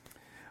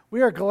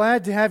We are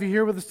glad to have you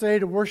here with us today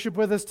to worship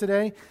with us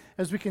today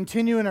as we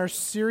continue in our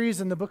series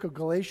in the book of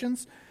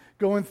Galatians,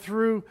 going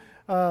through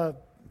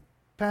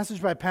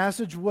passage by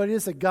passage what it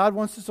is that God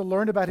wants us to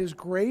learn about His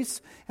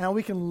grace and how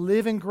we can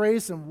live in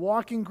grace and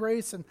walk in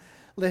grace and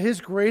let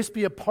His grace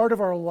be a part of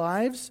our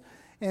lives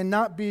and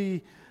not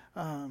be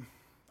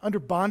under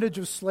bondage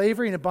of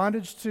slavery and a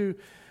bondage to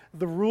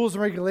the rules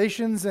and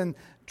regulations and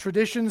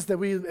traditions that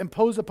we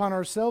impose upon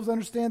ourselves.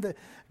 Understand that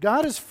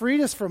God has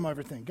freed us from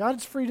everything. God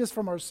has freed us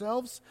from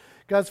ourselves.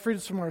 God's freed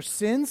us from our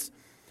sins.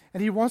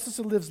 And He wants us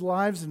to live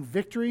lives in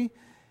victory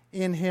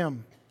in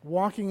Him,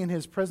 walking in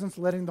His presence,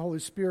 letting the Holy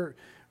Spirit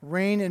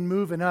reign and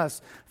move in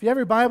us. If you have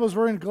your Bibles,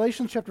 we're in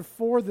Galatians chapter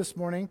 4 this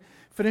morning,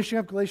 finishing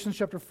up Galatians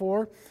chapter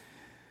 4.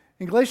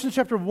 In Galatians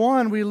chapter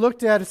 1, we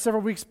looked at it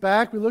several weeks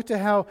back. We looked at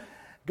how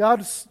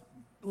Paul's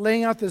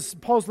laying out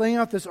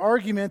this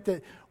argument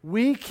that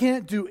we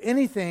can't do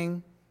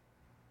anything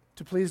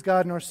to please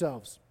God in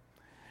ourselves.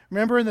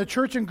 Remember, in the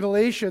church in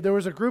Galatia, there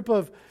was a group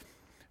of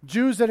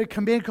Jews that had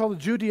come in called the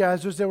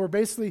Judaizers that were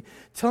basically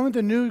telling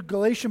the new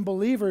Galatian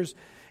believers,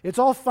 it's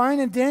all fine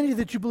and dandy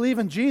that you believe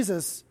in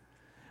Jesus,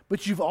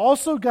 but you've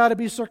also got to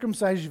be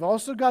circumcised. You've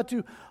also got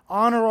to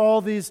honor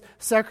all these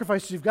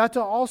sacrifices. You've got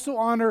to also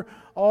honor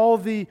all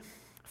the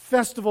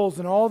festivals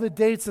and all the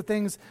dates and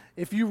things.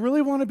 If you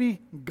really want to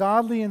be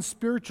godly and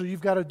spiritual,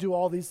 you've got to do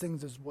all these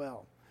things as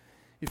well.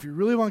 If you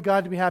really want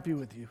God to be happy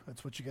with you,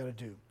 that's what you got to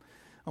do.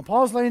 When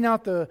Paul's laying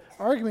out the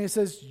argument, he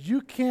says,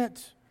 you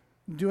can't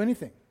do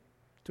anything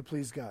to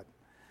please God.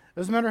 It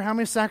doesn't matter how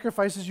many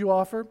sacrifices you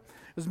offer.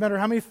 It doesn't matter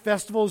how many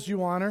festivals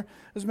you honor.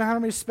 It doesn't matter how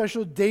many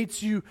special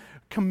dates you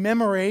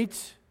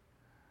commemorate.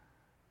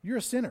 You're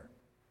a sinner,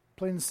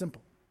 plain and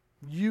simple.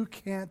 You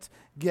can't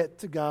get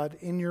to God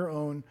in your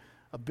own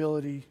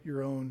ability,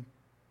 your own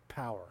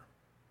power.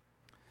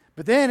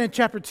 But then in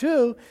chapter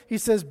 2, he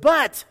says,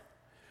 but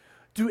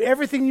do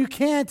everything you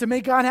can to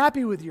make God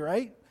happy with you,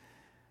 right?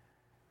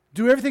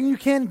 Do everything you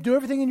can, do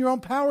everything in your own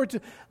power to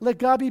let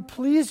God be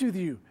pleased with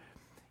you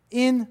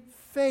in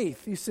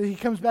faith. He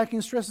comes back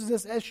and stresses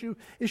this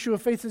issue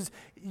of faith. He says,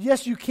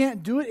 yes, you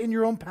can't do it in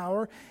your own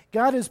power.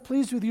 God is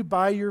pleased with you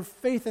by your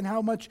faith and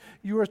how much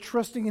you are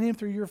trusting in Him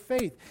through your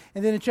faith.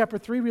 And then in chapter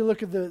 3, we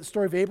look at the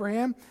story of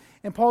Abraham.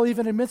 And Paul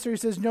even admits there, he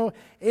says, no,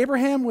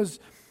 Abraham was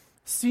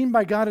seen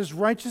by God as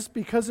righteous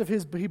because of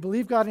he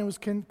believed God and it was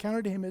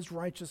counted to him as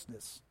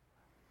righteousness.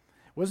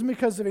 It wasn't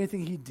because of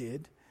anything he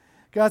did.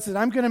 God said,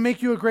 I'm going to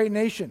make you a great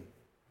nation.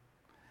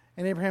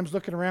 And Abraham's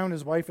looking around.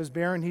 His wife is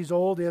barren. He's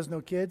old. He has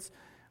no kids.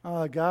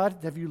 God,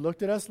 have you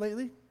looked at us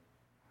lately?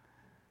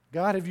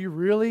 God, have you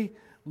really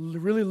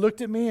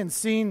looked at me and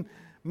seen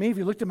me? Have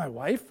you looked at my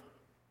wife?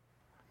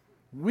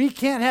 We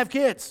can't have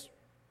kids.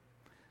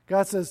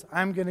 God says,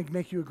 I'm going to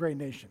make you a great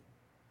nation.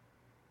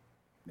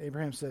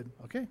 Abraham said,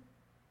 okay,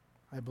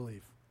 I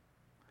believe.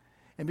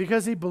 And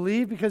because he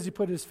believed, because he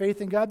put his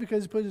faith in God,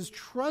 because he put his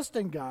trust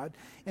in God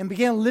and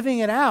began living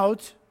it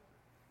out,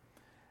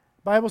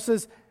 the Bible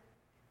says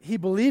he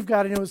believed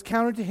God and it was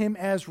counted to him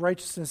as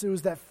righteousness. It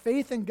was that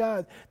faith in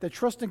God, that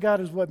trust in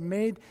God is what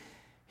made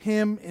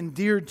him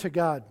endeared to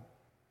God.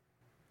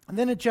 And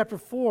then in chapter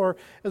 4,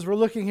 as we're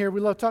looking here,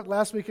 we talked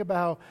last week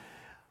about how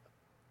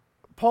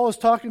Paul is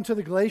talking to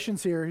the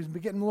Galatians here. He's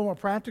getting a little more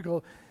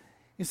practical.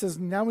 He says,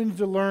 now we need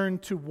to learn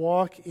to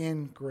walk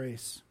in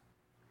grace.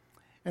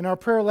 And our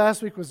prayer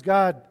last week was,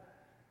 God,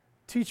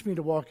 teach me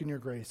to walk in your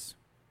grace.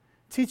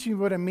 Teach me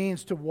what it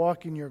means to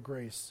walk in your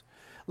grace.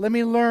 Let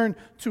me learn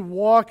to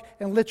walk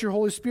and let your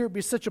Holy Spirit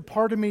be such a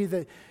part of me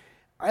that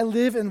I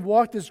live and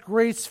walk this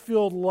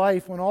grace-filled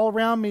life. When all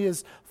around me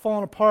is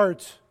falling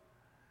apart,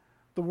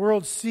 the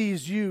world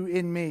sees you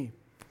in me.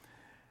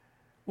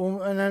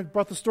 Well, and I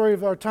brought the story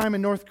of our time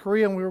in North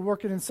Korea, and we were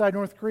working inside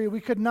North Korea.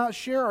 We could not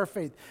share our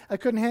faith. I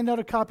couldn't hand out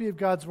a copy of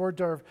God's Word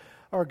to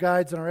our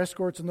guides and our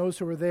escorts and those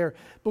who were there.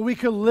 But we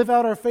could live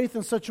out our faith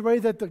in such a way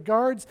that the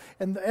guards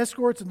and the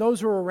escorts and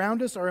those who were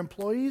around us, our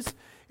employees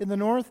in the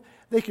North,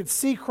 they could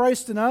see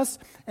Christ in us.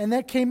 And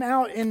that came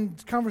out in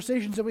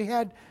conversations that we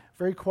had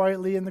very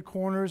quietly in the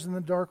corners, in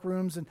the dark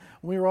rooms, and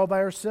when we were all by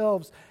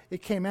ourselves.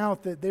 It came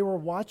out that they were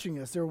watching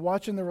us. They were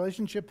watching the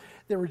relationship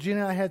that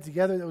Regina and I had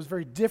together that was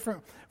very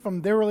different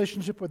from their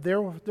relationship with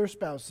their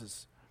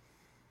spouses.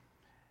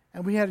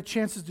 And we had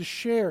chances to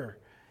share.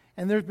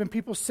 And there's been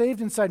people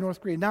saved inside North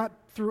Korea, not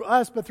through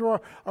us, but through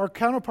our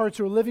counterparts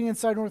who are living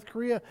inside North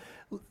Korea,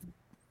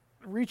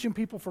 reaching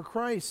people for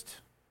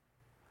Christ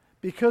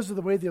because of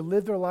the way they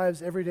live their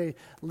lives every day,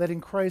 letting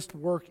Christ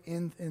work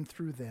in and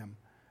through them,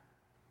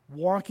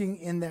 walking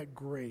in that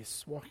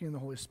grace, walking in the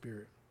Holy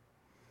Spirit.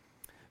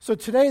 So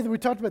today, we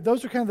talked about,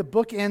 those are kind of the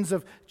bookends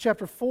of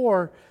chapter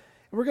 4.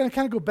 And we're going to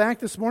kind of go back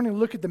this morning and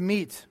look at the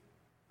meat.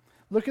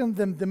 Look at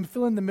them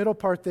fill in the middle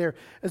part there.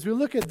 As we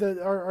look at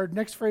our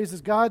next phrase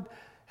is, God,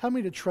 help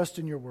me to trust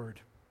in your word.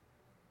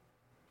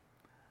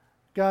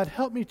 God,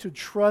 help me to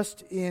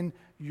trust in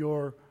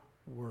your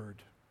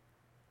word.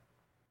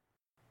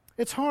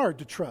 It's hard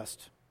to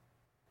trust.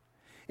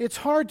 It's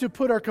hard to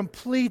put our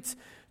complete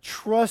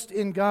trust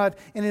in God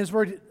and His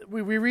Word.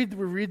 We read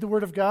the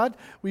Word of God.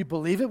 We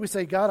believe it. We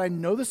say, God, I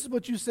know this is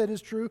what you said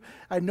is true.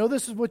 I know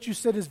this is what you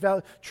said is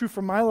true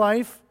for my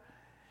life.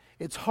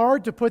 It's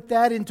hard to put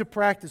that into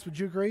practice. Would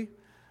you agree?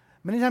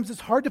 Many times it's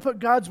hard to put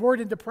God's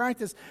Word into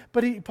practice.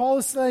 But Paul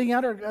is laying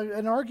out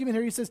an argument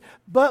here. He says,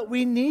 but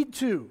we need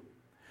to.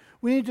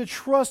 We need to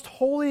trust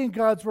wholly in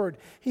God's Word.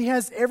 He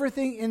has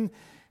everything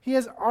He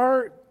has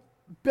our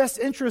best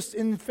interest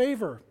in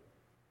favor.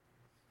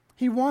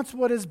 He wants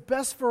what is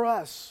best for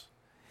us.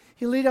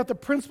 He laid out the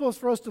principles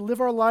for us to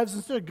live our lives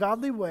in such a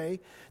godly way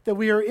that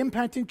we are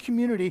impacting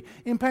community,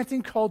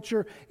 impacting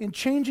culture, and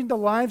changing the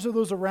lives of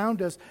those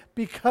around us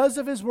because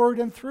of His Word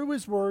and through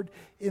His Word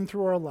and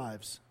through our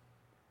lives.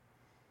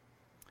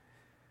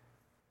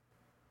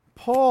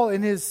 Paul,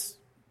 in his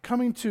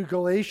coming to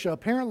Galatia,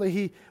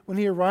 apparently when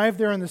he arrived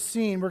there on the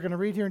scene, we're going to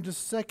read here in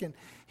just a second,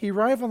 he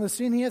arrived on the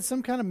scene, he had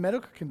some kind of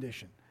medical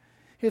condition.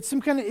 He had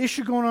some kind of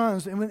issue going on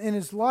in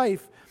his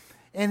life,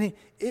 and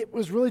it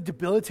was really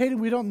debilitating.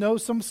 We don't know.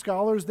 Some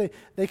scholars,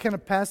 they kind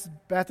of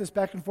bat this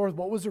back and forth.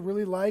 What was it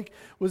really like?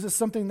 Was it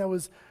something that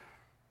was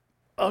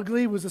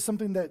ugly? Was it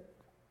something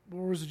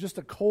or was it just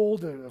a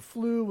cold, a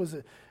flu? Was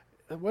it,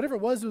 whatever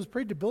it was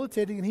pretty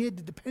debilitating, and he had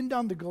to depend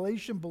on the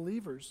Galatian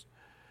believers.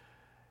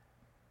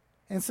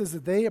 And it says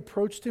that they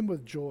approached him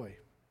with joy.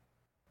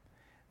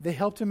 They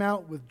helped him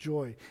out with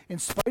joy. In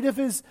spite of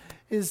his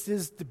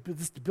this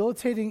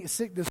debilitating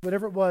sickness,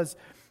 whatever it was,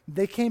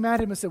 they came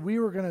at him and said, we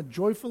were going to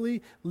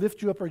joyfully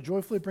lift you up or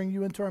joyfully bring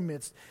you into our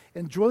midst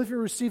and joyfully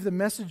receive the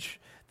message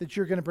that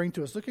you're going to bring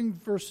to us. Look in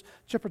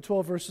chapter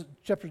 4,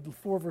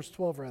 verse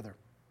 12 rather.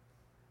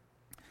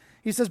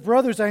 He says,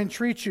 brothers, I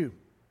entreat you,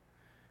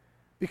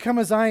 become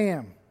as I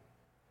am.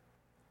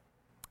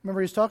 Remember,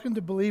 he's talking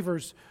to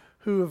believers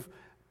who have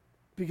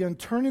begun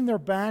turning their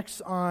backs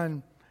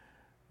on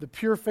the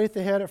pure faith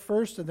they had at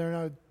first, and they're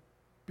now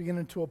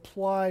beginning to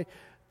apply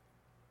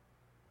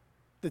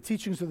the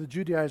teachings of the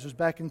Judaizers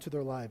back into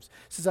their lives.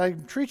 He says, I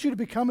entreat you to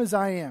become as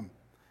I am,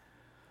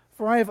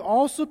 for I have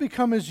also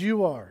become as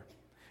you are.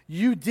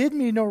 You did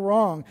me no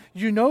wrong.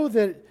 You know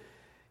it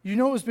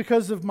was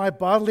because of my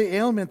bodily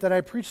ailment that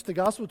I preached the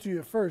gospel to you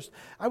at first.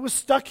 I was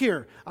stuck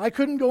here. I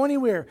couldn't go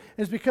anywhere.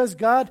 It's because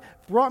God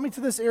brought me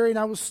to this area, and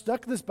I was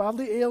stuck in this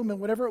bodily ailment,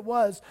 whatever it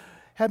was,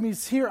 had me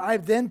here. I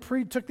then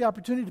took the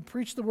opportunity to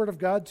preach the word of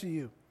God to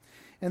you.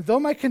 And though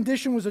my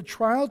condition was a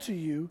trial to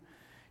you,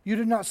 you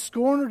did not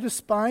scorn or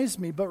despise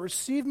me, but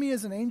received me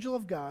as an angel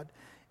of God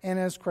and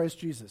as Christ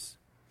Jesus.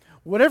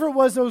 Whatever it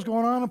was that was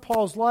going on in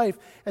Paul's life,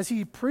 as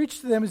he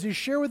preached to them, as he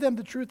shared with them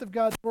the truth of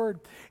God's word,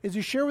 as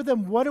he shared with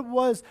them what it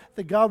was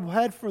that God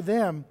had for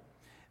them,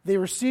 they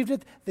received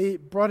it, they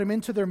brought him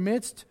into their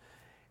midst,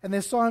 and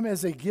they saw him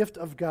as a gift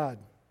of God.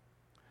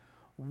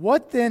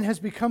 What then has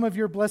become of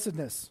your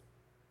blessedness?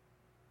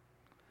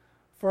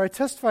 For I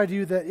testify to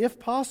you that if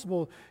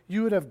possible,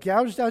 you would have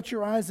gouged out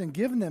your eyes and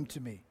given them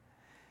to me.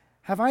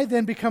 Have I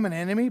then become an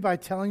enemy by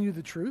telling you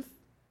the truth?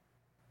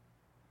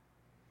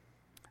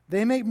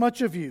 They make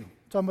much of you,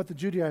 talking about the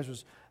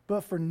Judaizers,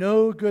 but for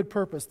no good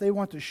purpose. They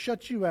want to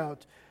shut you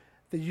out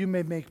that you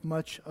may make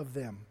much of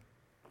them.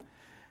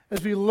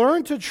 As we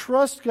learn to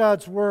trust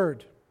God's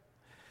word,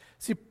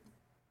 see,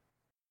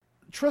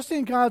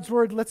 trusting God's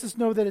word lets us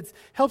know that it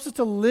helps us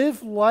to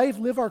live life,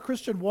 live our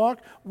Christian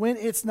walk when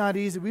it's not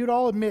easy. We would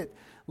all admit,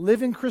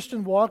 living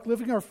Christian walk,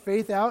 living our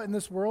faith out in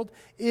this world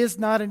is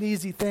not an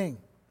easy thing.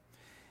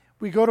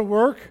 We go to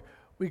work,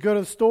 we go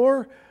to the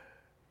store,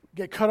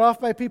 get cut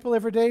off by people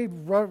every day,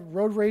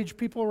 road rage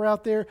people are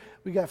out there.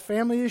 We got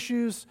family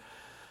issues,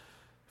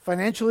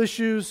 financial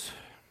issues,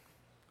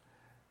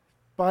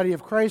 body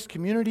of Christ,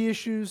 community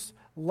issues.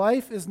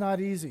 Life is not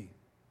easy.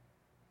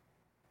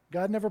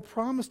 God never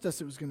promised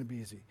us it was going to be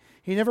easy.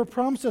 He never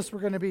promised us we're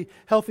going to be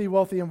healthy,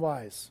 wealthy, and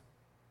wise.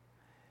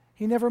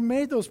 He never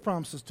made those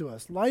promises to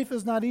us. Life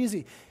is not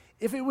easy.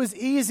 If it was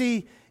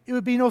easy, it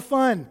would be no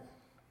fun.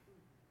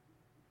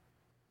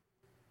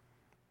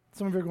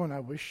 Some of you are going, I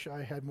wish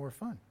I had more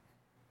fun.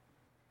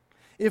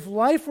 If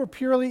life were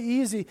purely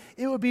easy,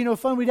 it would be no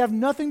fun. We'd have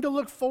nothing to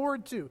look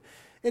forward to.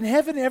 In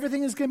heaven,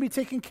 everything is going to be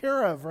taken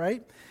care of,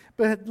 right?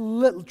 But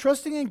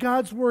trusting in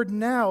God's word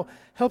now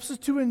helps us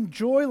to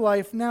enjoy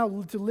life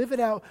now, to live it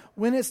out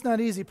when it's not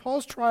easy.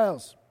 Paul's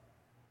trials,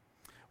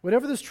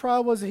 whatever this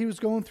trial was that he was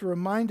going through,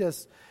 remind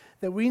us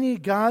that we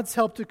need God's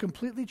help to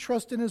completely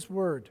trust in his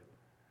word.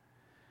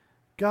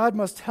 God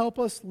must help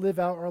us live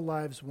out our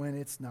lives when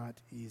it's not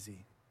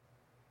easy.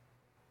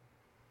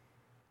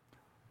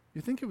 You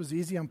think it was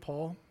easy on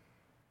Paul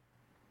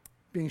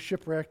being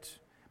shipwrecked?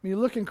 I mean, you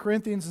look in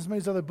Corinthians and some of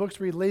these other books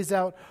where he lays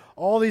out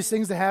all these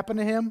things that happened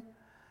to him.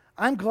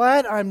 I'm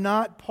glad I'm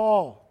not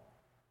Paul.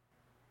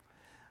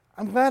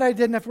 I'm glad I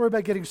didn't have to worry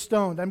about getting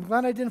stoned. I'm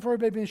glad I didn't have to worry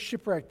about being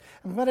shipwrecked.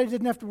 I'm glad I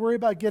didn't have to worry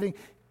about getting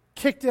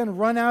kicked in,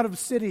 run out of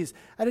cities.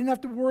 I didn't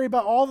have to worry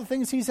about all the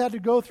things he's had to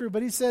go through.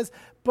 But he says,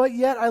 but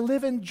yet I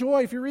live in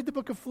joy. If you read the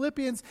book of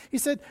Philippians, he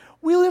said,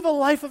 we live a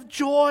life of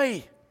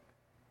joy.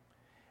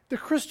 The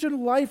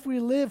Christian life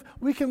we live,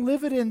 we can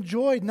live it in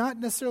joy, not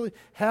necessarily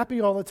happy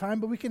all the time,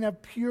 but we can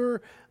have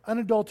pure,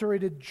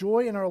 unadulterated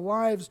joy in our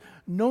lives,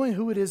 knowing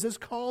who it is that's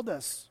called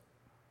us.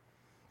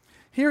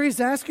 Here he's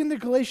asking the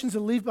Galatians to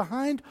leave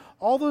behind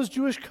all those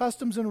Jewish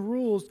customs and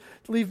rules,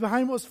 to leave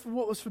behind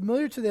what was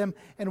familiar to them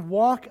and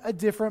walk a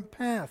different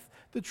path,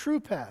 the true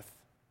path.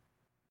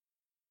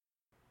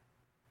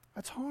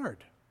 That's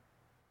hard.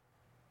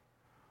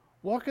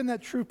 Walking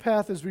that true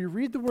path as we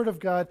read the Word of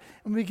God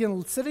and we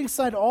begin setting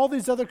aside all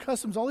these other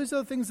customs, all these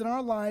other things in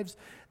our lives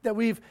that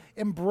we've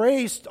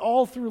embraced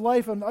all through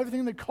life and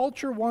everything the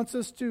culture wants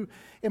us to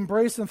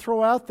embrace and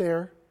throw out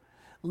there.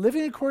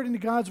 Living according to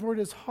God's Word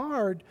is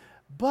hard,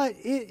 but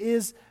it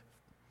is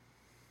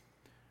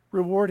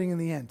rewarding in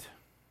the end.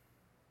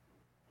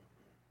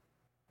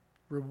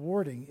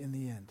 Rewarding in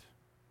the end.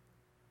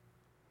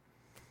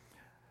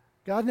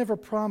 God never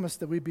promised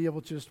that we'd be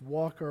able to just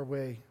walk our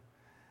way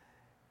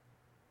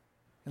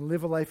and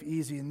live a life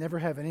easy and never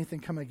have anything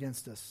come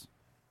against us.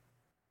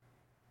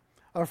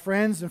 Our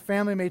friends and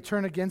family may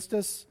turn against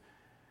us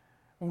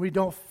when we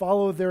don't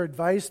follow their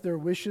advice, their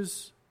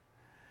wishes.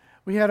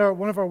 We had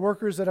one of our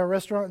workers at our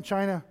restaurant in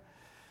China.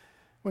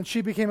 When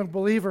she became a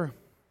believer,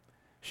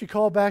 she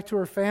called back to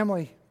her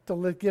family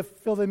to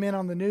fill them in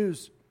on the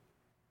news.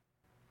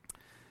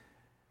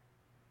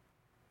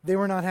 They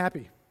were not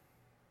happy.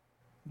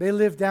 They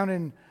lived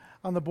down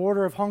on the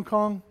border of Hong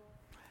Kong,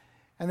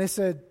 and they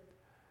said,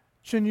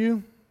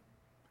 Chun-Yu,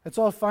 it's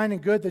all fine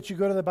and good that you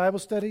go to the Bible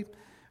study.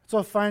 It's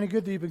all fine and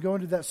good that you've been going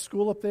to that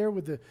school up there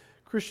with the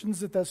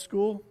Christians at that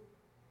school.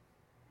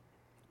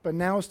 But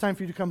now it's time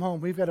for you to come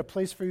home. We've got a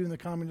place for you in the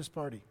Communist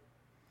Party.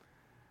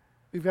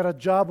 We've got a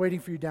job waiting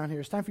for you down here.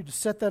 It's time for you to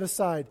set that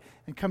aside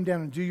and come down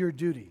and do your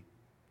duty.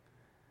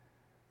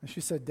 And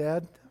she said,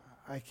 Dad,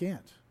 I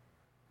can't.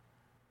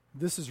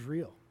 This is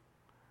real.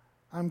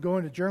 I'm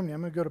going to Germany. I'm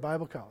going to go to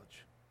Bible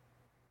college.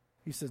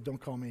 He says, don't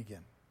call me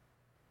again.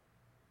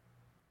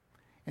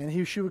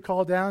 And she would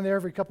call down there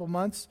every couple of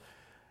months.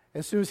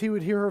 As soon as he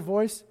would hear her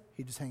voice,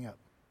 he'd just hang up.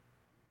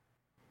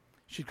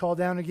 She'd call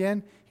down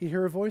again. He'd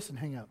hear her voice and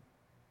hang up.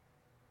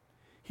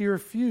 He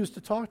refused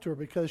to talk to her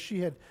because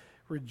she had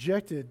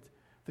rejected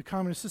the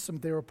communist system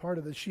they were a part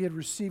of, that she had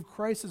received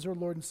Christ as her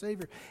Lord and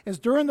Savior. And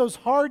it's during those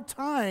hard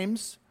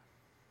times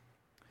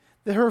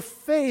that her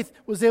faith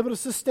was able to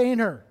sustain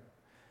her.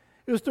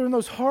 It was during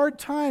those hard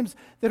times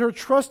that her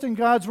trust in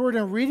God's Word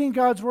and reading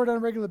God's Word on a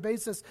regular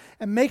basis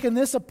and making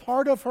this a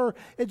part of her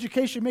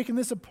education, making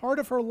this a part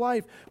of her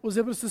life, was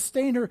able to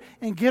sustain her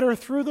and get her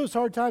through those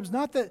hard times.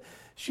 Not that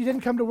she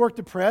didn't come to work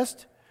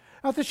depressed.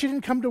 Not that she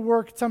didn't come to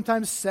work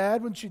sometimes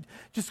sad when she'd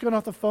just gone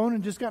off the phone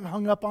and just gotten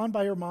hung up on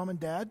by her mom and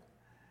dad.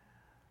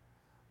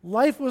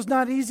 Life was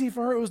not easy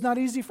for her. It was not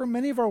easy for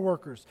many of our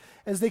workers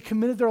as they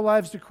committed their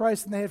lives to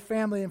Christ and they had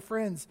family and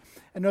friends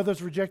and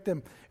others reject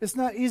them. It's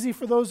not easy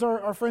for those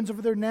our friends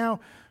over there now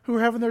who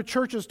are having their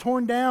churches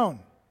torn down,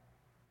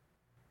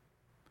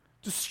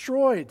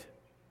 destroyed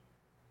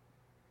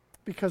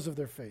because of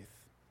their faith.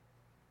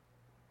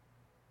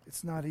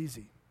 It's not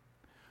easy.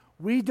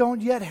 We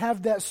don't yet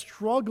have that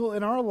struggle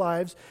in our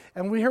lives,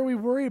 and we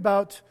worry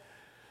about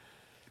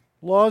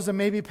laws that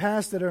may be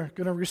passed that are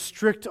going to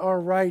restrict our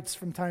rights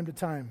from time to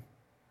time.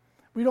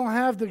 We don't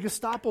have the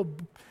Gestapo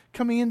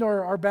coming into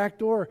our back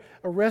door,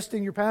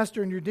 arresting your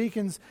pastor and your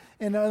deacons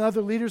and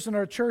other leaders in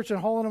our church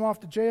and hauling them off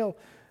to jail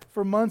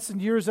for months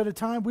and years at a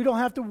time. We don't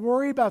have to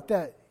worry about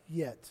that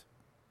yet.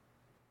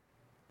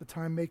 The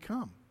time may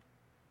come.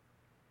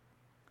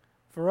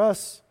 For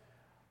us,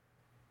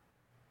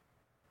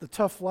 the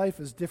tough life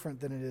is different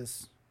than it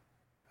is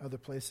other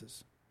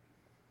places.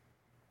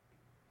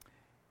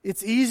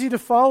 It's easy to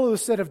follow a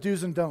set of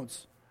do's and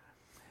don'ts.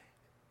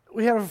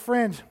 We had a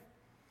friend.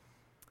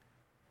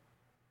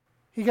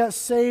 He got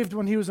saved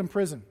when he was in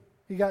prison.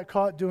 He got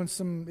caught doing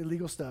some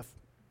illegal stuff.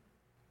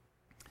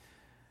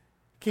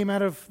 Came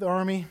out of the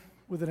army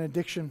with an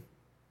addiction.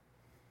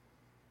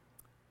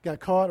 Got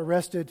caught,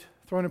 arrested,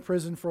 thrown in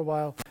prison for a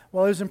while.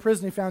 While he was in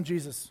prison, he found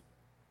Jesus.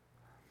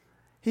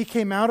 He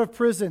came out of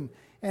prison,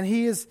 and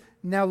he is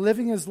now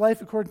living his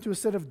life according to a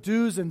set of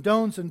do's and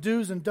don'ts and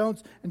do's and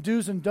don'ts and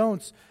do's and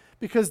don'ts.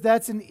 Because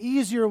that's an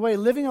easier way.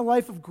 Living a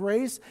life of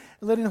grace,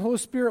 letting the Holy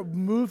Spirit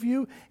move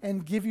you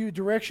and give you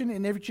direction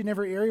in each and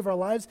every area of our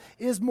lives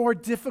is more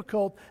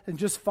difficult than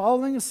just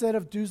following a set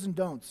of do's and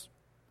don'ts.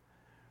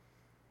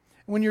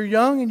 When you're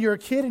young and you're a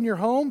kid and you're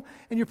home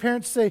and your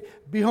parents say,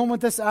 be home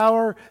at this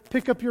hour,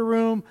 pick up your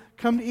room,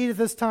 come to eat at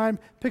this time,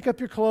 pick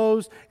up your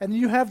clothes, and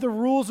you have the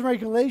rules and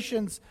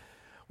regulations.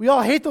 We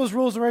all hate those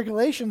rules and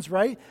regulations,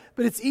 right?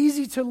 But it's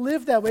easy to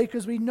live that way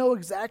because we know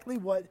exactly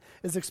what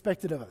is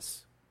expected of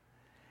us.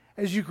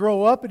 As you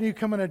grow up and you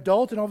become an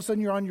adult and all of a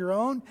sudden you're on your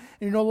own and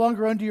you're no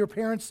longer under your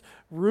parents'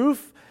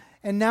 roof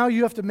and now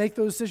you have to make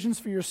those decisions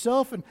for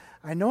yourself. And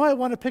I know I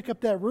want to pick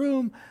up that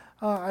room,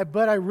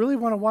 but I really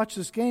want to watch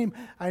this game.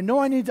 I know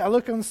I need to, I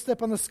look on the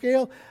step on the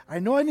scale. I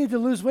know I need to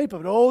lose weight,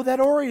 but that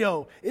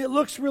Oreo, it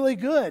looks really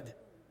good.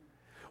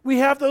 We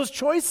have those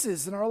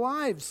choices in our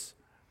lives.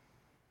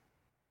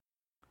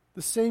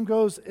 The same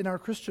goes in our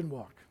Christian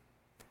walk.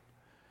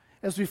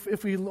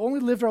 If we only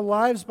lived our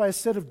lives by a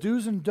set of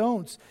do's and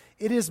don'ts,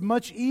 it is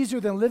much easier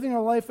than living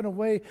our life in a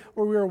way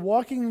where we are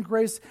walking in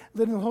grace,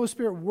 letting the Holy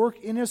Spirit work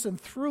in us and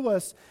through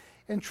us,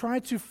 and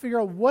trying to figure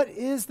out what it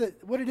is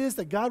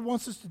that God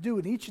wants us to do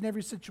in each and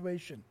every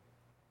situation.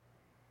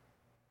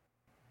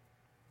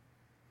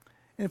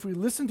 And if we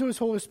listen to His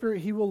Holy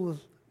Spirit, He will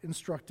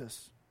instruct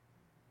us.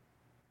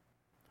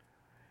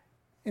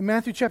 In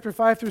Matthew chapter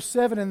 5 through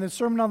 7, in the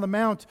Sermon on the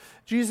Mount,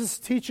 Jesus is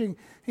teaching,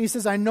 He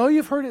says, I know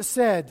you've heard it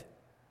said,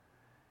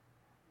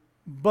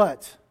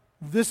 but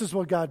this is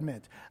what God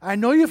meant. I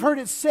know you've heard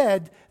it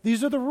said,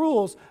 these are the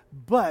rules,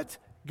 but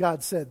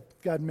God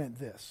meant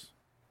this.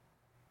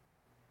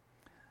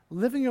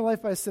 Living your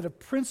life by a set of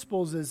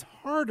principles is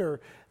harder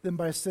than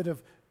by a set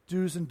of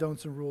do's and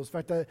don'ts and rules. In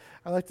fact,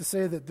 I like to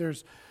say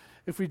that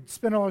if we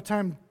spend all our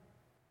time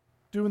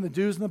doing the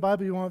do's in the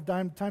Bible, you won't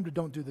have time to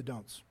don't do the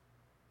don'ts.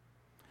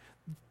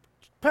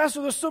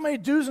 Pastor, there's so many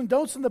do's and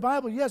don'ts in the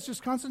Bible. Yes,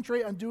 just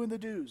concentrate on doing the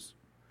do's.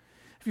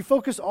 If you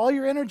focus all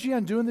your energy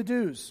on doing the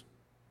do's,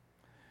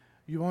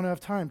 you won't have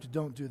time to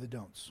don't do the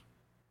don'ts.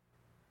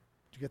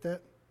 Did you get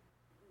that?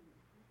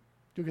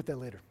 You'll get that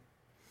later.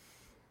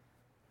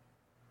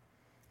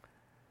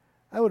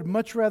 I would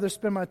much rather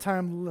spend my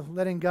time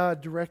letting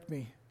God direct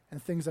me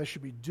and things I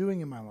should be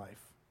doing in my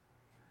life.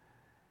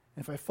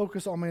 And if I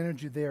focus all my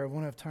energy there, I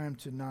won't have time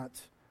to not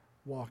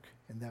walk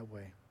in that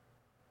way.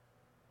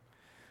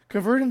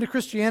 Converting to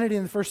Christianity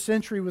in the first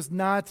century was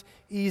not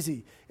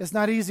easy. It's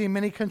not easy in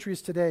many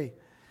countries today.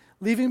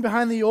 Leaving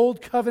behind the old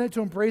covenant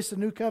to embrace the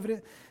new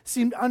covenant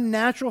seemed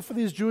unnatural for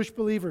these Jewish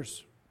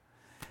believers.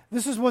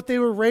 This is what they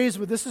were raised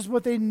with. This is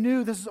what they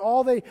knew. This is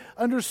all they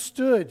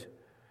understood.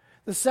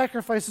 The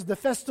sacrifices, the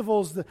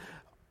festivals,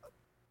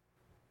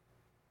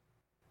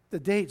 the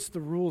dates,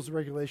 the rules, the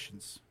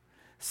regulations.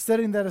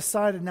 Setting that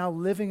aside and now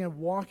living and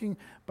walking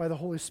by the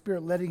Holy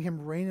Spirit, letting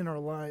Him reign in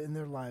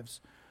their lives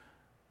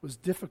was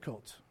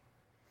difficult.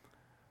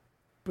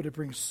 But it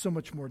brings so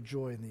much more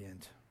joy in the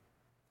end.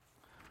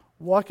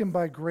 Walking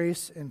by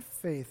grace and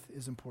faith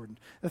is important.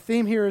 The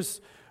theme here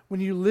is when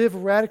you live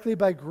radically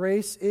by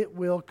grace, it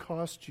will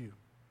cost you.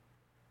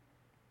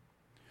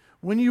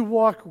 When you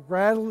walk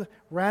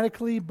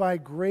radically by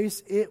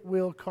grace, it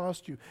will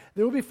cost you.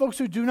 There will be folks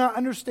who do not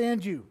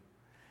understand you.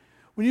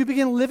 When you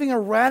begin living a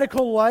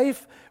radical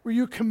life where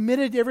you're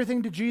committed to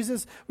everything to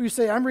Jesus, where you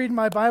say, I'm reading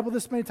my Bible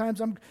this many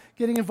times, I'm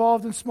getting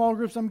involved in small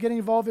groups, I'm getting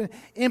involved in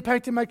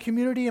impacting my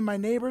community and my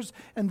neighbors,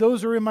 and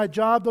those who are in my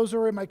job, those who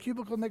are in my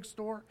cubicle next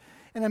door,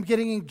 and I'm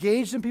getting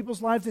engaged in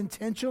people's lives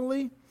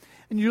intentionally,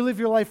 and you live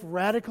your life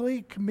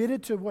radically,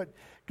 committed to what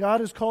God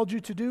has called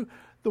you to do,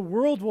 the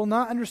world will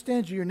not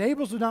understand you. Your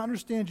neighbors will not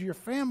understand you. Your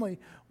family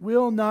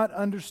will not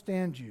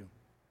understand you.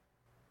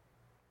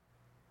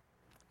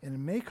 And it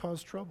may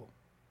cause trouble.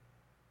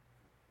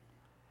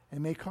 It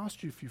may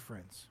cost you a few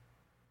friends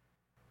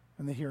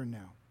in the here and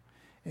now.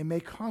 It may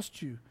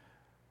cost you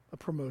a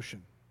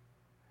promotion.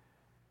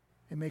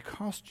 It may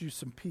cost you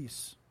some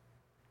peace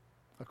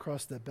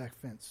across that back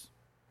fence.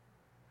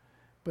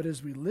 But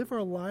as we live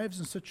our lives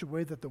in such a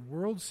way that the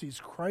world sees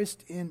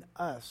Christ in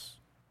us,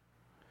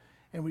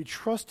 and we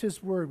trust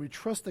His Word, we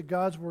trust that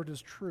God's Word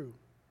is true.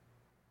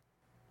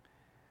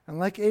 And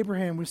like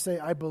Abraham, we say,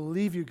 I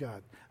believe you,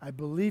 God. I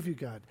believe you,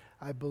 God.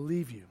 I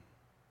believe you.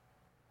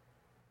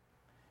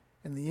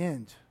 In the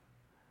end,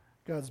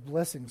 God's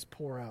blessings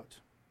pour out.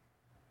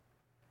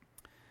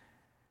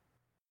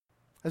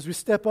 As we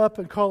step up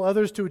and call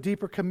others to a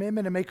deeper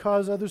commitment, it may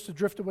cause others to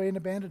drift away and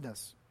abandon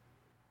us.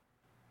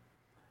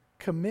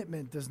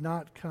 Commitment does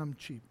not come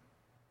cheap.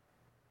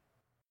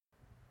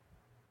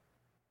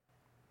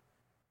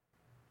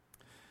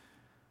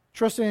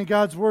 Trusting in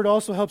God's Word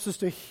also helps us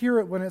to hear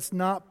it when it's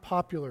not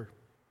popular.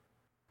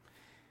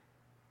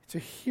 To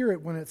hear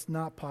it when it's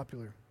not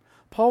popular.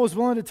 Paul was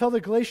willing to tell the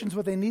Galatians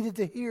what they needed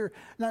to hear,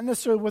 not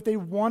necessarily what they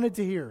wanted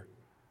to hear.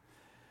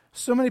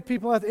 So many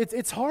people,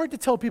 it's hard to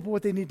tell people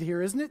what they need to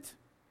hear, isn't it?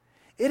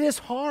 It is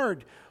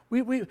hard.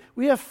 We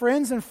have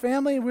friends and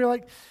family, and we're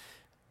like,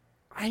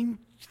 I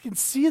can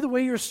see the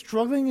way you're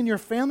struggling in your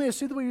family. I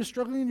see the way you're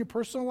struggling in your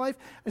personal life.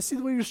 I see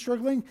the way you're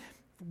struggling,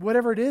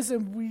 whatever it is,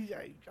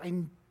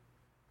 and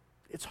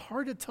it's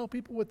hard to tell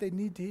people what they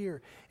need to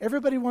hear.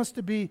 Everybody wants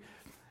to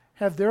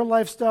have their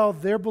lifestyle,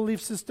 their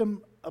belief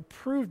system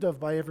approved of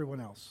by everyone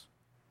else.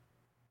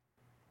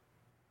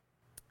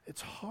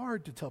 It's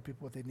hard to tell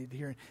people what they need to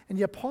hear. And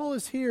yet Paul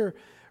is here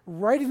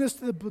writing this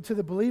to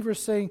the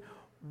believers saying,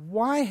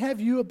 why have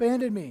you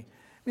abandoned me?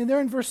 I mean,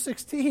 there in verse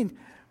 16,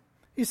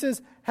 he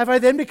says, have I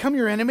then become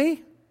your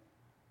enemy?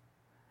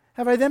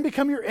 Have I then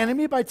become your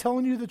enemy by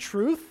telling you the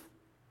truth?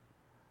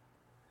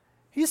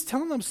 He's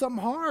telling them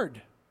something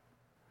hard.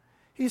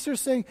 He's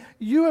just saying,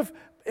 you have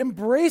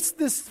embraced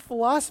this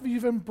philosophy,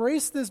 you've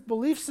embraced this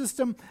belief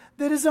system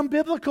that is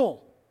unbiblical.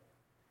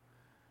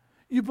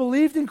 You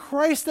believed in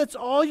Christ, that's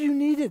all you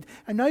needed.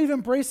 And now you've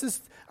embraced this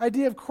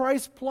idea of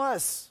Christ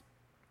plus.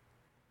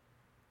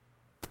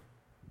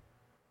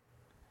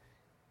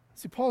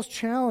 See, Paul's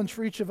challenge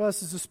for each of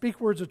us is to speak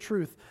words of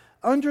truth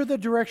under the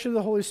direction of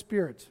the Holy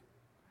Spirit.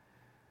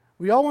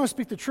 We all want to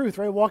speak the truth,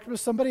 right? Walk up to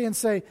somebody and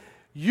say,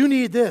 you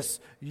need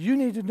this. You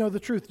need to know the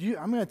truth.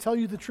 I'm going to tell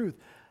you the truth.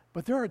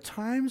 But there are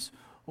times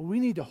when we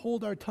need to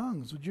hold our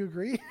tongues. Would you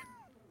agree?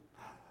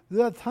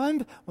 There are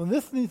times when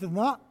this needs to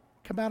not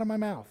come out of my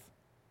mouth.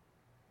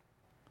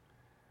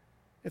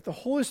 If the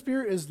Holy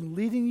Spirit is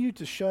leading you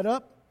to shut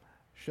up,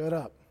 shut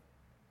up.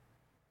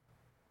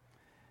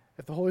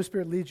 If the Holy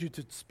Spirit leads you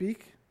to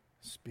speak,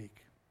 speak.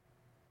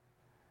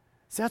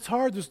 See, that's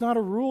hard. There's not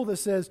a rule that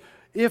says,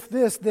 if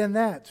this, then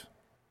that.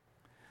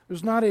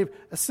 There's not a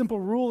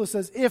simple rule that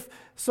says, if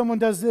someone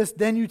does this,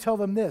 then you tell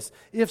them this.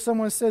 If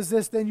someone says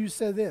this, then you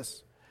say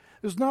this.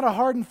 There's not a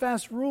hard and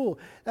fast rule.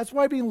 That's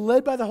why being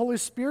led by the Holy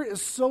Spirit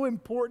is so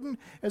important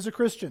as a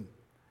Christian.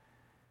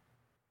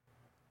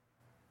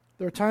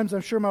 There are times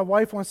I'm sure my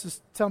wife wants to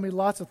tell me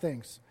lots of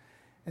things,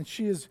 and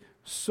she is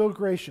so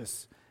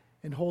gracious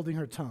in holding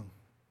her tongue.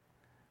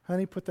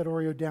 Honey, put that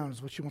Oreo down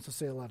is what she wants to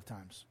say a lot of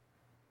times.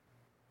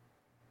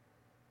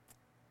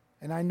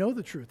 And I know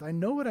the truth. I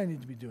know what I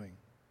need to be doing.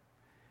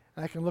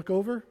 And I can look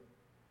over,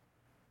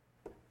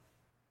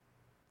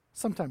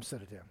 sometimes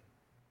set it down.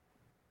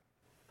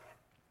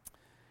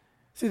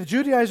 See, the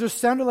Judaizers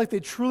sounded like they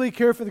truly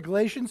care for the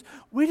Galatians.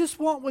 We just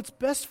want what's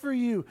best for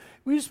you.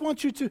 We just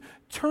want you to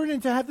turn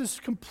and to have this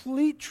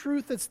complete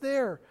truth that's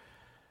there.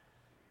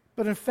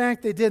 But in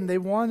fact, they didn't.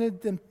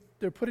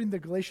 They're putting the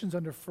Galatians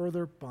under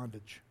further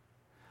bondage.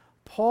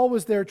 Paul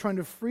was there trying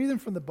to free them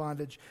from the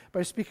bondage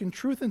by speaking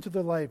truth into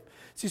their life.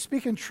 See,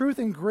 speaking truth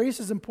and grace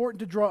is important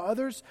to draw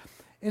others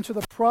into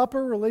the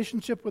proper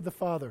relationship with the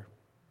Father.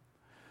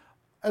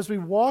 As we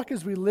walk,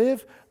 as we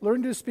live,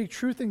 learning to speak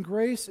truth and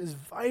grace is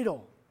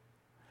vital.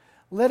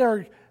 Let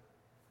our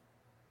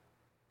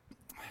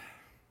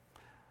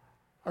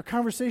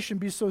conversation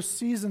be so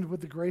seasoned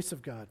with the grace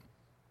of God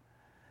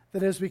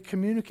that as we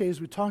communicate, as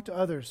we talk to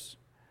others,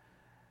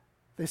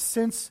 they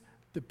sense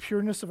the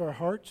pureness of our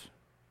heart,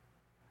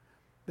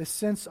 they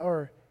sense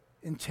our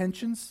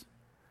intentions,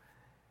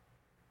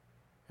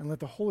 and let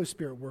the Holy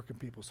Spirit work in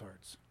people's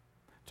hearts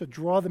to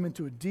draw them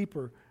into a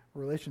deeper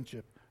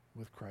relationship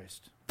with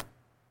Christ.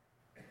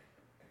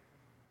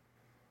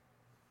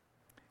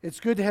 It's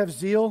good to have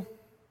zeal,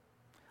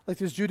 like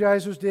these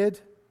Judaizers did,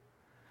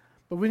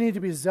 but we need to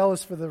be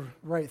zealous for the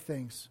right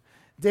things.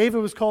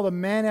 David was called a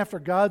man after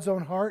God's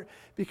own heart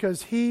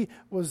because he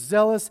was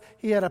zealous.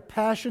 He had a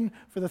passion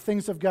for the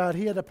things of God.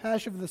 He had a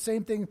passion for the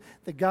same thing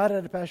that God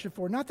had a passion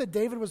for. Not that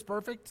David was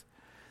perfect.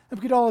 And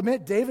we could all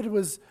admit David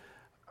was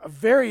a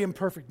very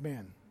imperfect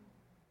man.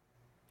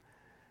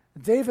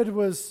 David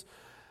was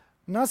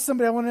not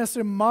somebody I want to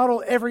necessarily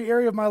model every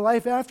area of my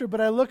life after, but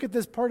I look at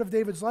this part of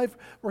David's life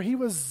where he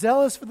was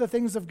zealous for the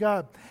things of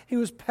God. He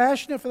was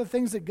passionate for the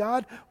things that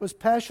God was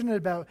passionate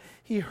about.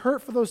 He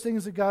hurt for those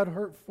things that God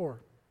hurt for.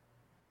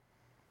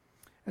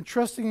 And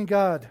trusting in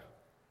God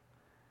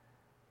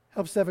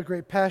helps to have a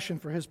great passion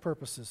for His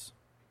purposes.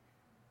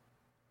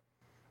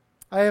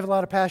 I have a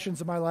lot of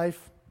passions in my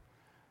life.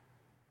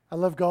 I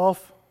love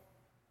golf.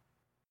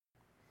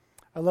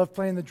 I love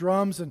playing the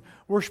drums and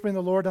worshiping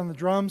the Lord on the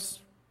drums.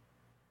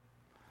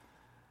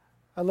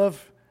 I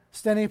love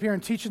standing up here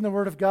and teaching the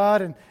Word of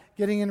God and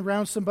getting in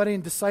around somebody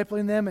and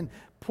discipling them and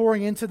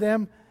pouring into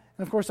them.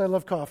 And of course, I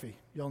love coffee.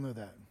 You all know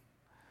that.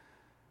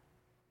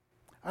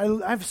 I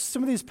have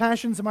some of these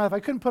passions in my life. I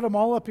couldn't put them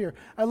all up here.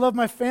 I love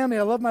my family.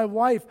 I love my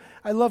wife.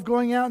 I love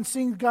going out and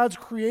seeing God's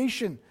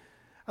creation.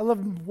 I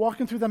love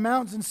walking through the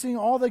mountains and seeing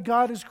all that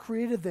God has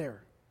created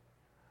there.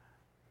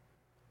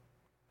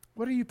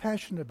 What are you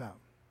passionate about?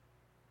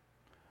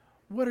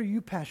 What are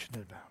you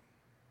passionate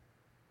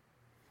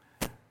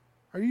about?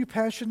 Are you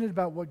passionate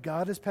about what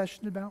God is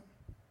passionate about?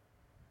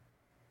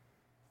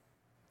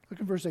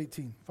 Look at verse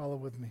 18. Follow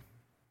with me.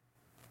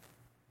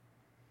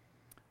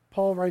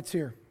 Paul writes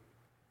here,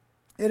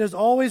 "It is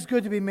always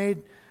good to be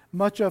made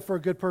much of for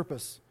a good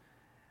purpose.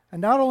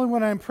 And not only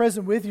when I am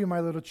present with you,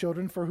 my little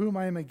children, for whom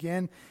I am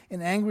again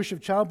in anguish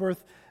of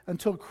childbirth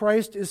until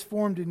Christ is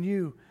formed in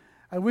you.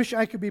 I wish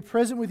I could be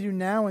present with you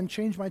now and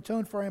change my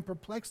tone, for I am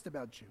perplexed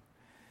about you."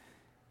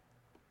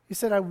 He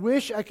said, I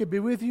wish I could be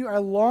with you. I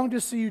long to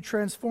see you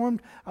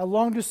transformed. I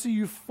long to see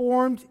you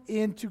formed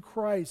into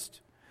Christ.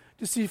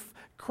 To see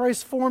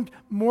Christ formed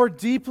more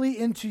deeply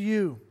into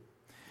you.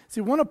 See,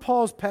 one of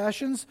Paul's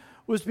passions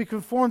was to be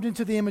conformed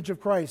into the image of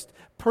Christ,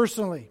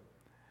 personally.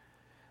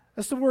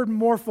 That's the word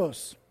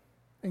morphos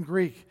in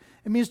Greek.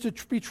 It means to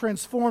be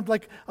transformed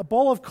like a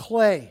ball of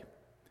clay.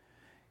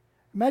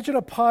 Imagine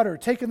a potter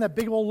taking that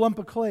big old lump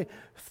of clay,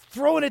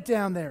 throwing it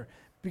down there,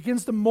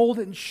 begins to mold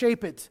it and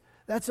shape it.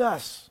 That's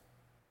us.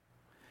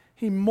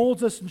 He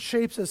molds us and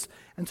shapes us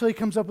until he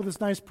comes up with this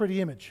nice,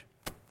 pretty image.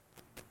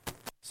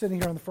 Sitting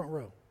here on the front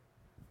row.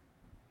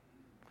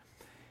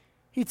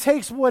 He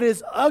takes what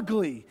is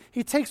ugly.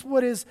 He takes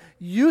what is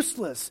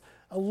useless,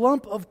 a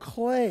lump of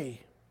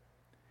clay.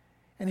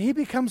 And he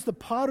becomes the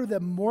potter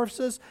that morphs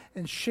us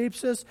and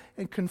shapes us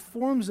and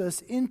conforms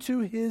us into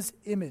his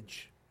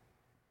image.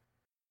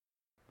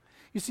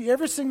 You see,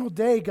 every single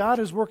day, God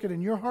is working in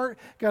your heart.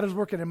 God is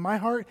working in my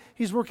heart.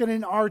 He's working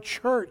in our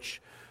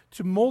church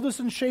to mold us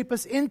and shape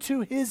us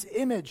into His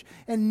image.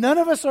 And none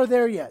of us are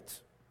there yet.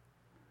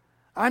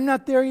 I'm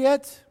not there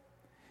yet.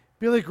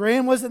 Billy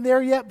Graham wasn't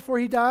there yet before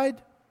he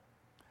died.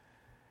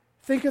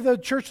 Think of the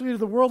church leader,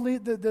 the world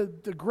leader,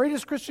 the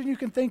greatest Christian you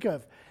can think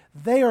of.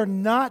 They are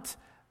not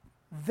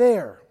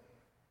there.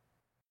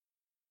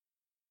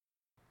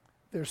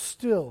 They're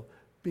still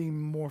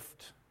being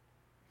morphed.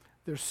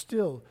 They're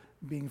still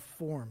being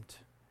formed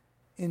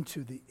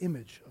into the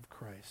image of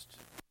Christ.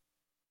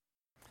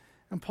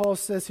 And Paul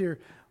says here,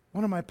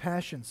 one of my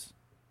passions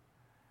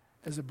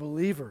as a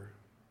believer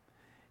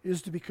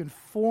is to be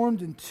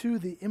conformed into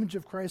the image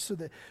of Christ so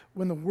that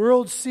when the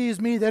world sees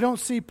me, they don't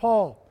see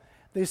Paul,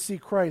 they see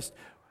Christ.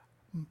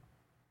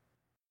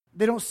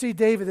 They don't see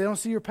David, they don't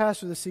see your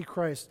pastor, they see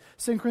Christ.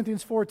 2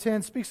 Corinthians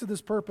 4:10 speaks of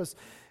this purpose.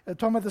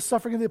 Talking about the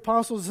suffering of the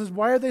apostles, it says,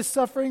 why are they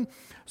suffering?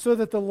 So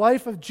that the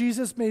life of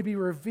Jesus may be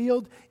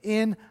revealed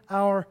in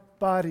our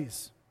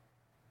bodies.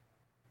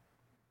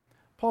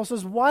 Paul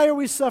says, why are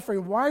we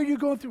suffering? Why are you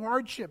going through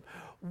hardship?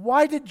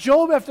 Why did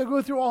Job have to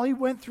go through all he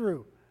went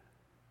through?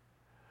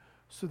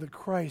 So that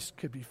Christ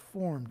could be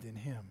formed in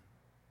him.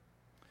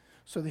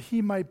 So that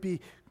he might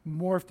be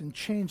morphed and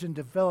changed and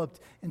developed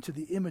into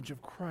the image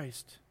of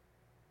Christ.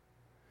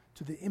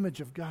 To the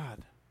image of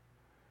God.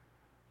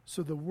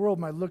 So the world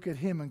might look at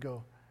him and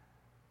go,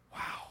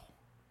 wow,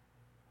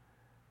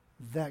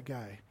 that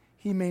guy,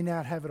 he may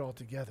not have it all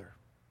together.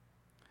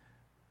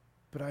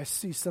 But I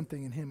see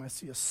something in him. I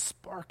see a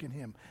spark in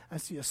him. I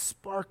see a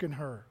spark in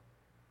her.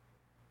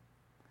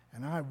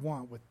 And I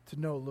want to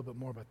know a little bit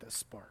more about that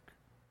spark.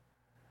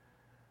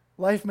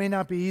 Life may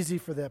not be easy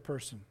for that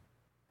person,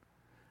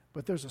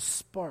 but there's a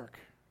spark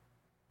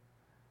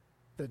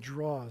that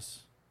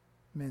draws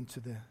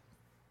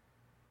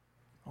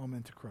all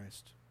men to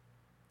Christ.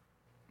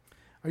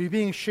 Are you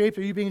being shaped?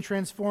 Are you being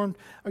transformed?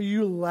 Are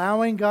you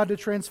allowing God to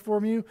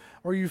transform you?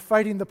 Or are you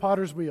fighting the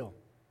potter's wheel?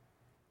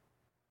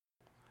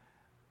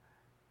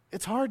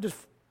 It's hard to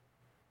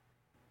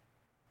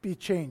be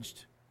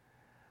changed.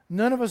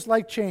 None of us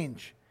like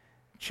change.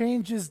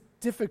 Change is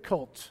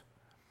difficult.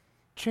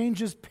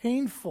 Change is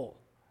painful.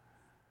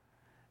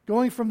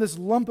 Going from this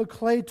lump of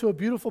clay to a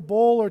beautiful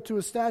bowl or to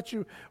a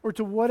statue or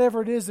to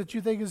whatever it is that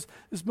you think is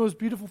this most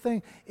beautiful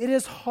thing, it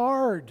is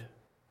hard.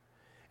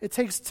 It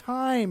takes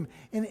time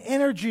and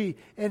energy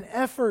and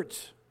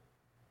effort.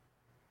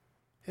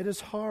 It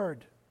is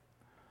hard.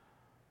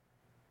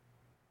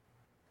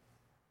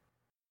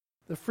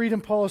 The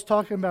freedom Paul is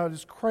talking about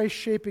is Christ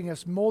shaping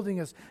us,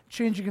 molding us,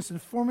 changing us,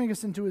 and forming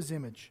us into His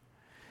image.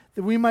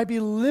 That we might be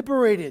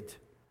liberated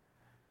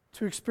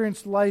to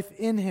experience life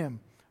in Him,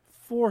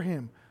 for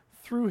Him,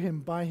 through Him,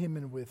 by Him,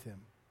 and with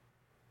Him.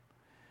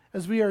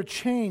 As we are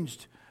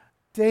changed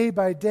day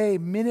by day,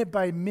 minute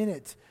by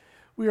minute,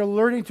 we are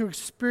learning to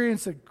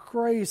experience the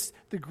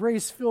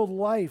grace-filled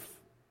life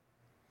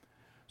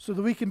so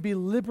that we can be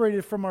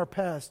liberated from our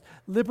past,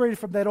 liberated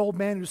from that old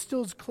man who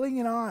still is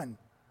clinging on,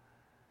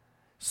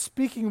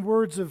 speaking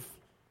words of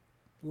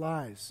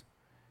lies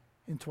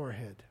into our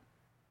head.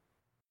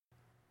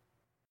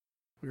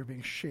 We are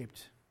being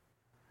shaped.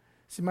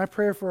 See, my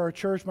prayer for our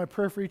church, my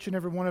prayer for each and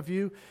every one of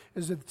you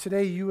is that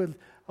today you would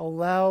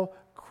allow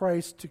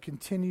Christ to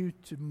continue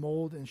to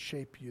mold and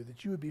shape you,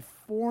 that you would be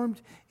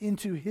formed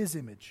into His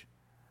image.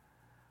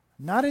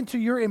 Not into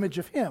your image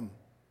of Him,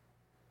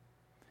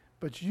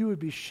 but you would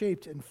be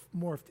shaped and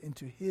morphed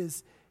into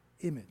His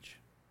image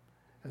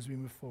as we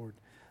move forward.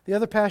 The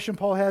other passion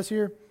Paul has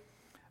here,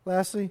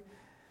 lastly,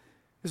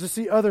 is to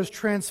see others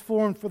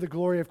transformed for the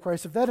glory of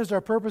Christ. If that is our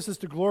purpose, is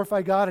to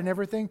glorify God in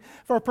everything,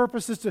 if our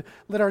purpose is to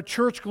let our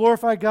church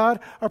glorify God,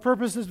 our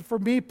purpose is for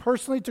me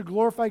personally to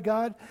glorify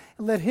God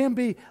and let Him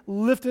be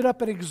lifted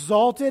up and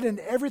exalted in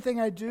everything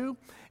I do,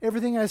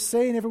 everything I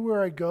say, and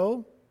everywhere I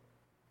go.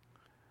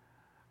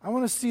 I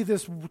want to see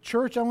this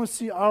church, I want to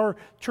see our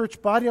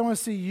church body, I want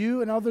to see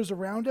you and others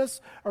around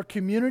us, our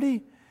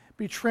community,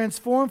 be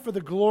transformed for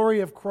the glory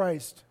of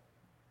Christ.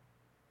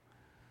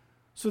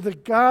 So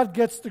that God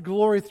gets the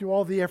glory through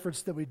all the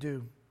efforts that we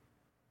do.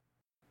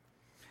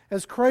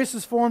 As Christ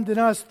is formed in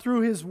us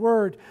through His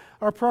Word,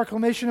 our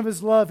proclamation of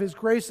His love, His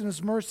grace, and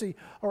His mercy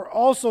are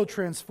also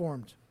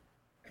transformed.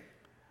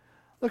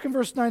 Look in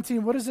verse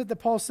 19. What is it that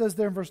Paul says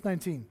there in verse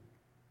 19?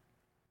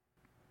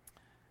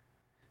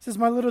 It says,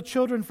 my little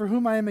children, for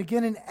whom I am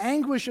again in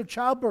anguish of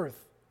childbirth.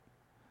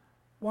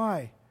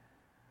 Why?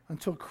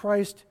 Until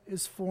Christ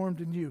is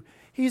formed in you.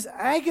 He's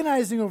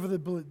agonizing over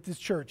this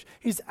church.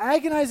 He's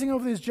agonizing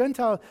over these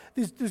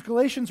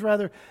Galatians,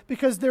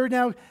 because they're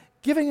now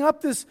giving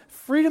up this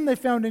freedom they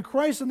found in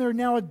Christ, and they're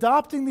now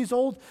adopting these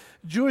old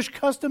Jewish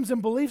customs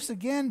and beliefs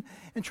again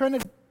and trying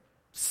to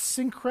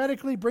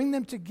syncretically bring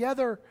them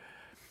together.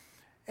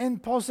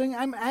 And Paul's saying,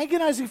 I'm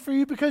agonizing for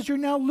you because you're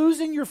now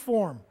losing your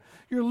form.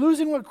 You're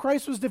losing what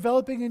Christ was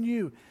developing in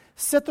you.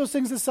 Set those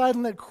things aside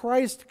and let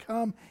Christ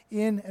come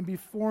in and be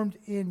formed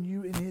in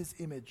you in His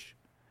image.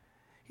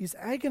 He's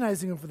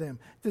agonizing over them,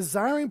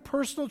 desiring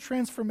personal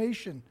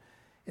transformation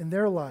in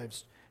their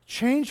lives,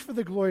 change for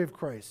the glory of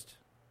Christ.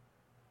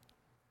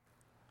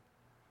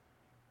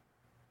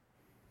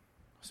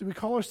 See, we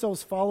call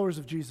ourselves followers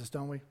of Jesus,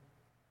 don't we?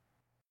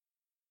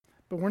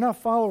 But we're not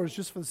followers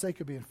just for the sake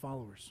of being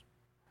followers.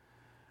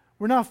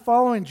 We're not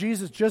following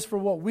Jesus just for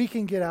what we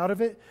can get out of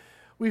it.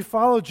 We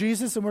follow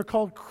Jesus and we're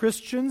called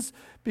Christians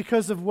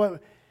because of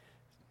what...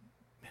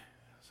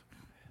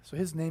 So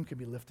his name can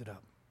be lifted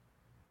up.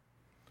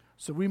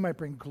 So we might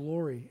bring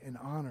glory and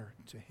honor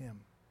to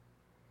him.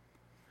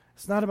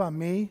 It's not about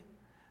me.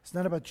 It's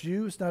not about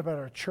you. It's not about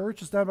our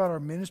church. It's not about our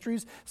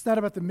ministries. It's not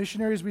about the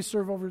missionaries we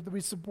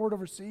support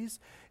overseas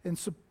and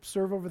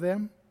serve over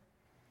them.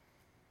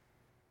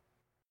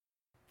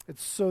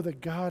 It's so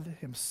that God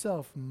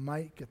himself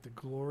might get the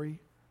glory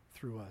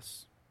through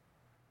us.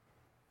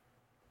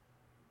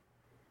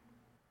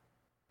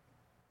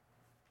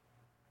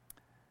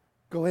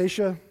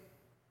 Galatia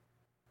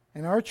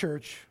and our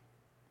church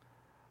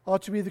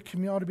ought to be a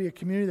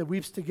community that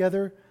weeps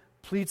together,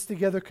 pleads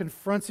together,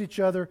 confronts each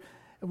other,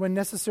 and when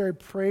necessary,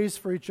 prays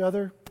for each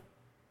other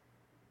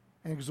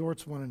and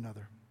exhorts one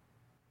another.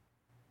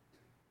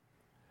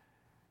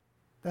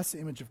 That's the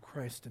image of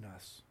Christ in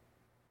us.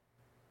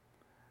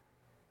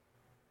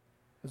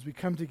 As we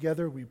come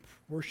together, we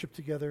worship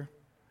together,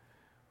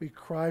 we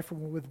cry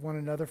with one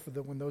another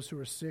when those who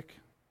are sick,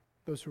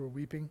 those who are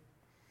weeping.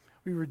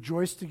 We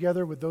rejoice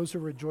together with those who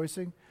are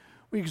rejoicing.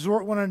 We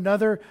exhort one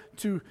another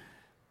to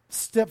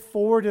step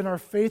forward in our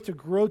faith, to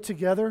grow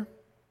together,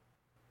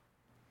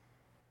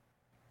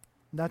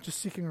 not just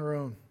seeking our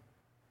own.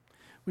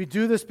 We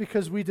do this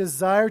because we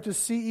desire to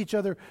see each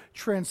other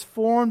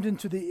transformed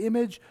into the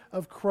image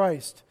of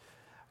Christ.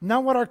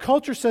 Not what our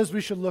culture says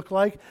we should look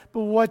like,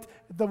 but what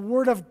the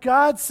Word of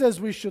God says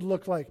we should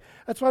look like.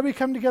 That's why we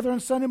come together on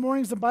Sunday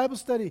mornings in Bible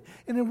study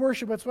and in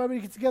worship. That's why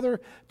we get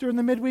together during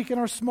the midweek in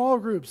our small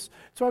groups.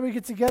 That's why we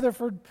get together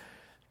for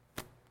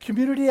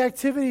community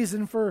activities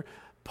and for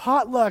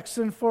potlucks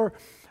and for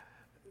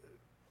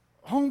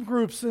home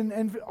groups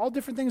and all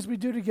different things we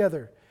do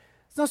together.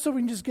 It's not so we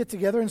can just get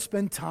together and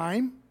spend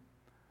time,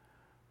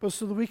 but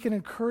so that we can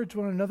encourage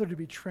one another to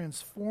be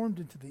transformed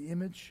into the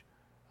image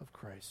of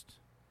Christ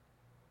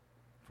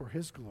for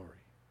his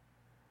glory,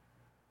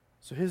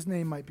 so his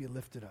name might be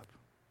lifted up.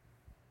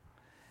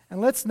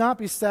 And let's not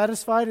be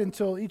satisfied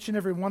until each and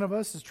every one of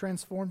us is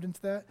transformed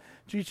into that,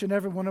 till each and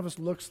every one of us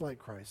looks like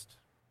Christ.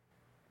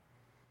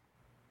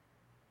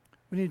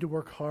 We need to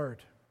work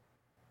hard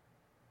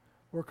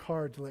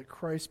to let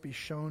Christ be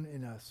shown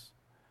in us.